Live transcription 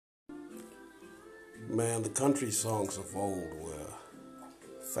Man, the country songs of old were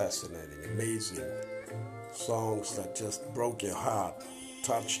fascinating, amazing songs that just broke your heart,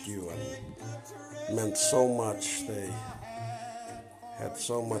 touched you, and meant so much. They had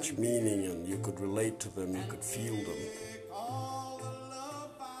so much meaning, and you could relate to them, you could feel them.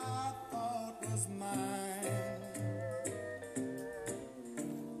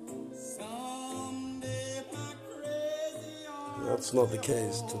 That's not the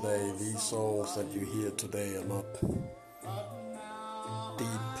case today. These songs that you hear today are not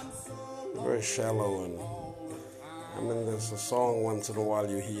deep, very shallow, and I mean there's a song once in a while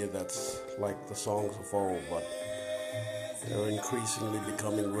you hear that's like the songs of old, but they're increasingly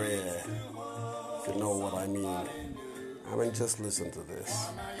becoming rare, if you know what I mean. I mean, just listen to this.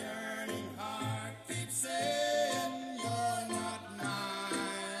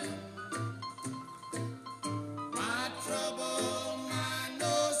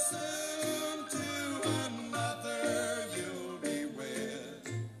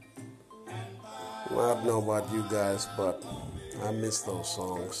 I don't know about you guys, but I miss those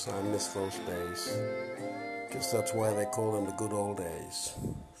songs. I miss those days. Guess that's why they call them the good old days.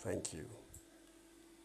 Thank you.